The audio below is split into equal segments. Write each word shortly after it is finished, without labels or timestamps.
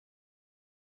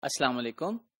Assalamu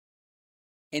alaikum.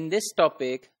 In this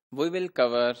topic, we will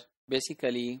cover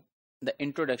basically the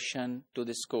introduction to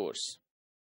this course.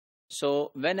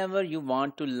 So, whenever you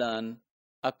want to learn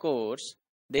a course,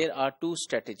 there are two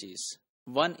strategies.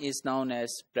 One is known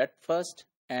as breadth first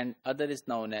and other is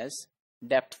known as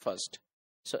depth first.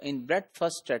 So, in breadth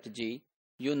first strategy,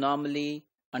 you normally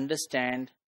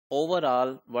understand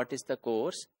overall what is the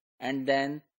course and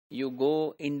then you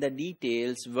go in the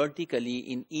details vertically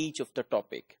in each of the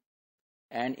topic.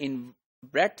 And in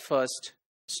breadth first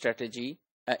strategy,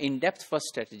 in depth first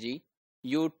strategy,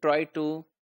 you try to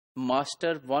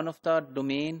master one of the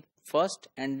domain first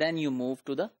and then you move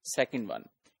to the second one.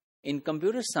 In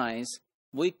computer science,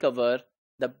 we cover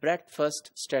the breadth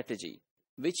first strategy,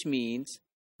 which means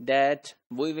that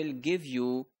we will give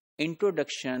you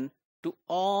introduction to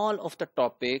all of the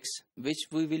topics which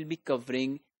we will be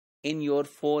covering in your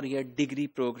 4-year degree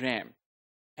program.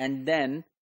 And then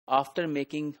after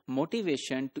making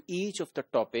motivation to each of the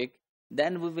topic,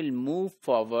 then we will move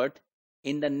forward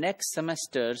in the next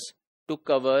semesters to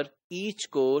cover each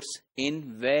course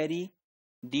in very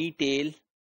detailed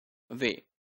way.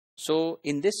 So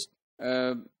in this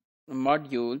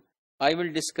module, I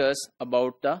will discuss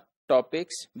about the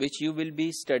topics which you will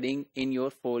be studying in your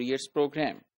 4 years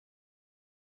program.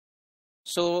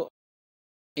 So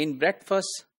in breadth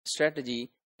first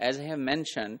strategy, as I have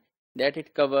mentioned, that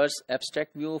it covers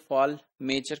abstract view of all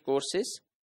major courses,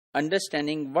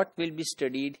 understanding what will be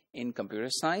studied in computer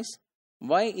science,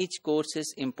 why each course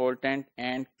is important,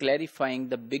 and clarifying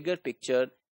the bigger picture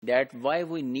that why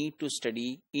we need to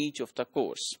study each of the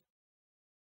course.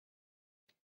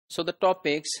 So the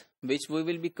topics which we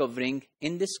will be covering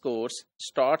in this course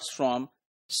starts from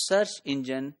search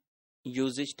engine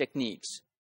usage techniques.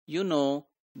 You know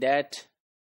that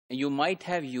you might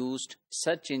have used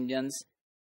search engines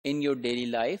in your daily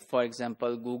life, for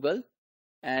example Google,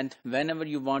 and whenever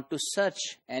you want to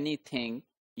search anything,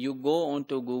 you go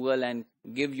onto Google and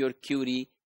give your query,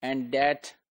 and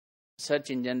that search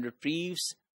engine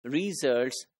retrieves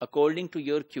results according to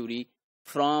your query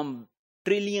from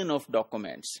trillion of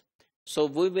documents. So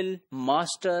we will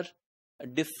master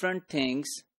different things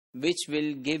which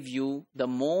will give you the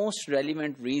most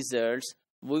relevant results.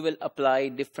 We will apply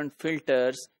different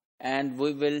filters and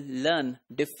we will learn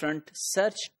different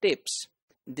search tips.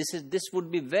 This would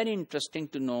be very interesting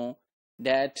to know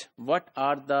that what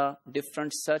are the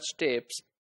different search tips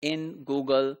in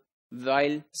Google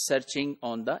while searching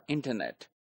on the internet.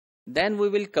 Then we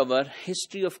will cover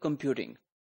history of computing.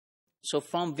 So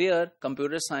from where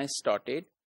computer science started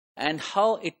and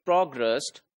how it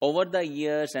progressed over the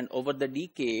years and over the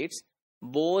decades,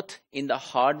 both in the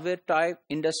hardware type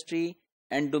industry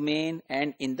and domain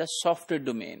and in the software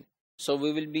domain. So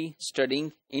we will be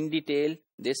studying in detail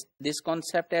this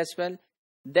concept as well.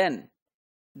 Then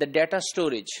the data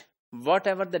storage,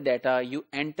 whatever the data you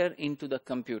enter into the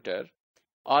computer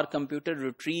or computer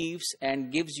retrieves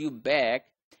and gives you back,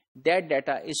 that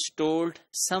data is stored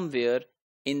somewhere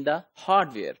in the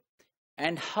hardware.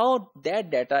 And how that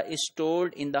data is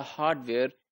stored in the hardware,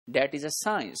 that is a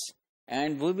science.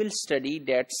 And we will study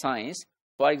that science.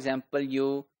 For example,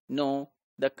 you know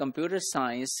the computer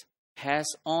science has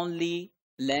only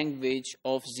language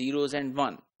of zeros and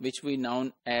one, which we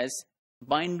know as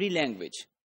binary language.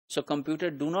 So computer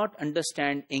do not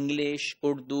understand English,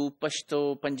 Urdu,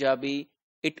 Pashto, Punjabi.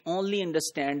 It only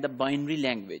understand the binary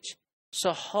language.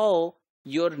 So how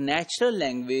your natural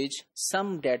language,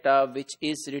 some data which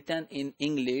is written in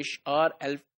English or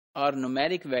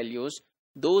numeric values,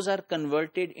 those are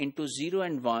converted into 0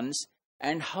 and 1s,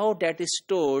 and how that is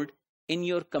stored in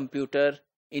your computer,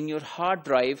 in your hard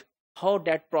drive, how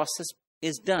that process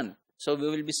is done. So we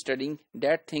will be studying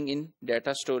that thing in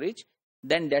data storage.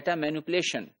 Then data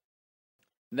manipulation.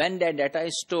 When that data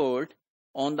is stored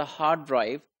on the hard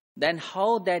drive, then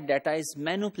how that data is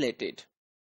manipulated.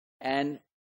 And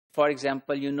for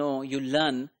example, you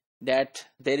learn that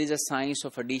there is a science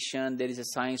of addition, there is a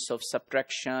science of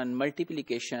subtraction,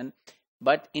 multiplication,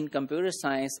 but in computer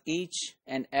science, each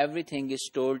and everything is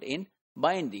stored in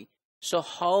binary. So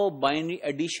how binary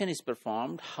addition is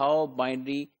performed, how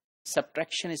binary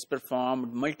subtraction is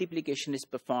performed, multiplication is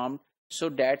performed, so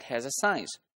that has a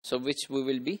science. So which we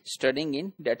will be studying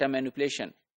in data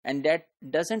manipulation. And that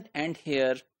doesn't end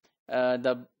here,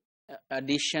 the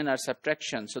addition or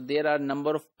subtraction. So there are a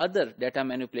number of other data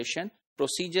manipulation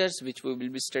procedures which we will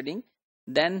be studying.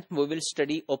 Then we will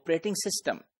study operating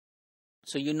system.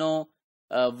 So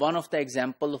one of the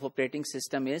example of operating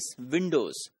system is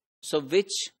Windows. So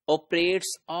which operates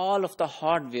all of the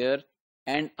hardware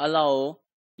and allow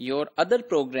your other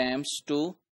programs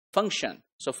to function.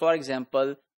 So for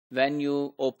example, when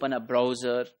you open a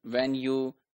browser, when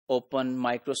you open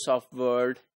Microsoft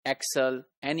Word, Excel,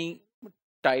 any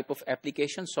type of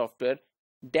application software,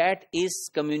 that is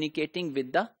communicating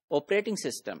with the operating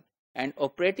system, and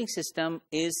operating system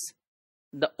is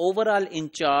the overall in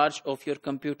charge of your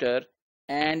computer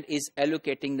and is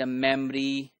allocating the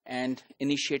memory and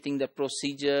initiating the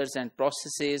procedures and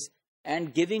processes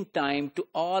and giving time to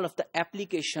all of the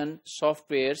application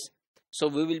softwares. So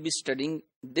we will be studying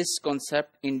this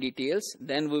concept in details.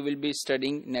 Then we will be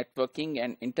studying networking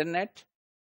and internet.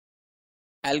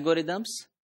 Algorithms.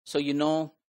 So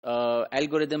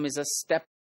algorithm is a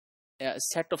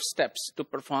set of steps to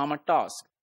perform a task.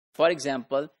 For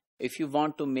example, if you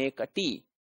want to make a tea,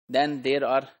 then there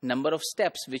are number of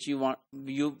steps which you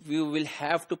will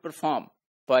have to perform.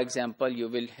 For example, you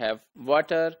will have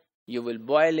water, you will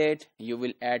boil it, you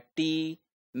will add tea,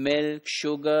 milk,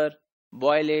 sugar,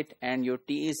 boil it, and your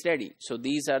tea is ready. So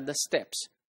these are the steps.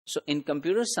 So in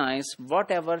computer science,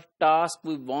 whatever task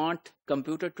we want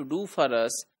computer to do for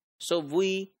us, so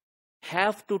we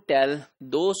have to tell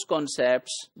those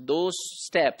concepts, those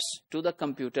steps to the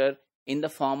computer in the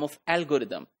form of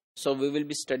algorithm. So we will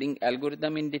be studying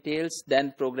algorithm in details,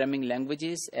 then programming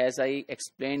languages as I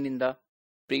explained in the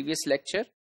previous lecture.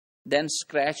 Then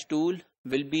Scratch tool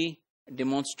will be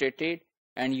demonstrated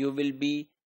and you will be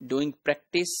doing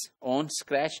practice on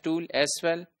Scratch tool as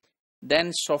well.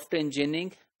 Then software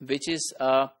engineering, which is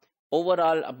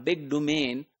overall a big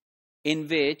domain in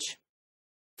which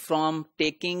from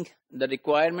taking the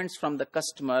requirements from the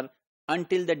customer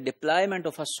until the deployment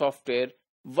of a software,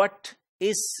 what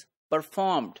is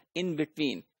performed in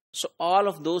between. So all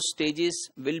of those stages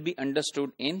will be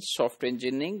understood in software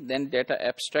engineering. Then data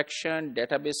abstraction,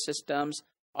 database systems,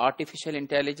 artificial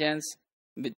intelligence,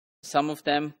 with some of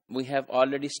them we have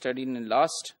already studied in the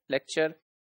last lecture.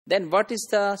 Then what is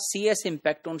the CS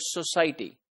impact on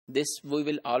society? This we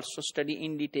will also study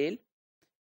in detail,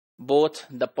 both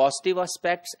the positive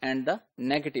aspects and the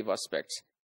negative aspects.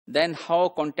 Then how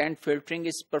content filtering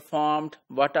is performed,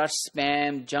 what are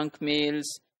spam, junk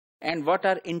mails, and what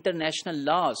are international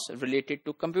laws related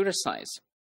to computer science.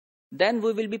 Then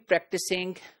we will be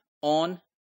practicing on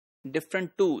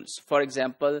different tools. For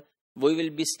example, we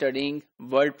will be studying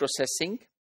word processing,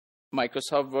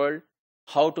 Microsoft Word,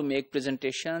 how to make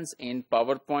presentations in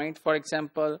PowerPoint, for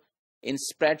example, in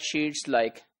spreadsheets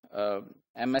like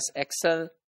MS Excel,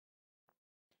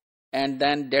 and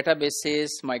then databases,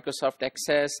 Microsoft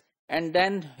Access, and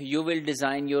then you will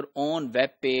design your own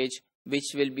web page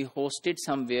which will be hosted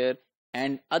somewhere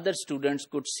and other students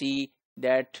could see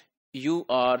that you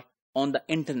are on the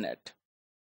internet.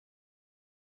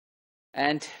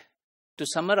 And to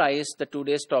summarize the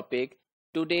today's topic,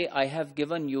 today I have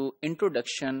given you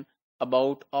introduction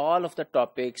about all of the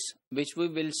topics which we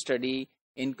will study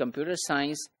in computer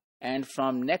science, and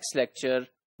from next lecture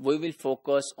we will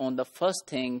focus on the first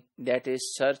thing, that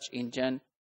is search engine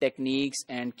techniques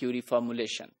and query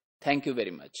formulation. Thank you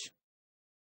very much.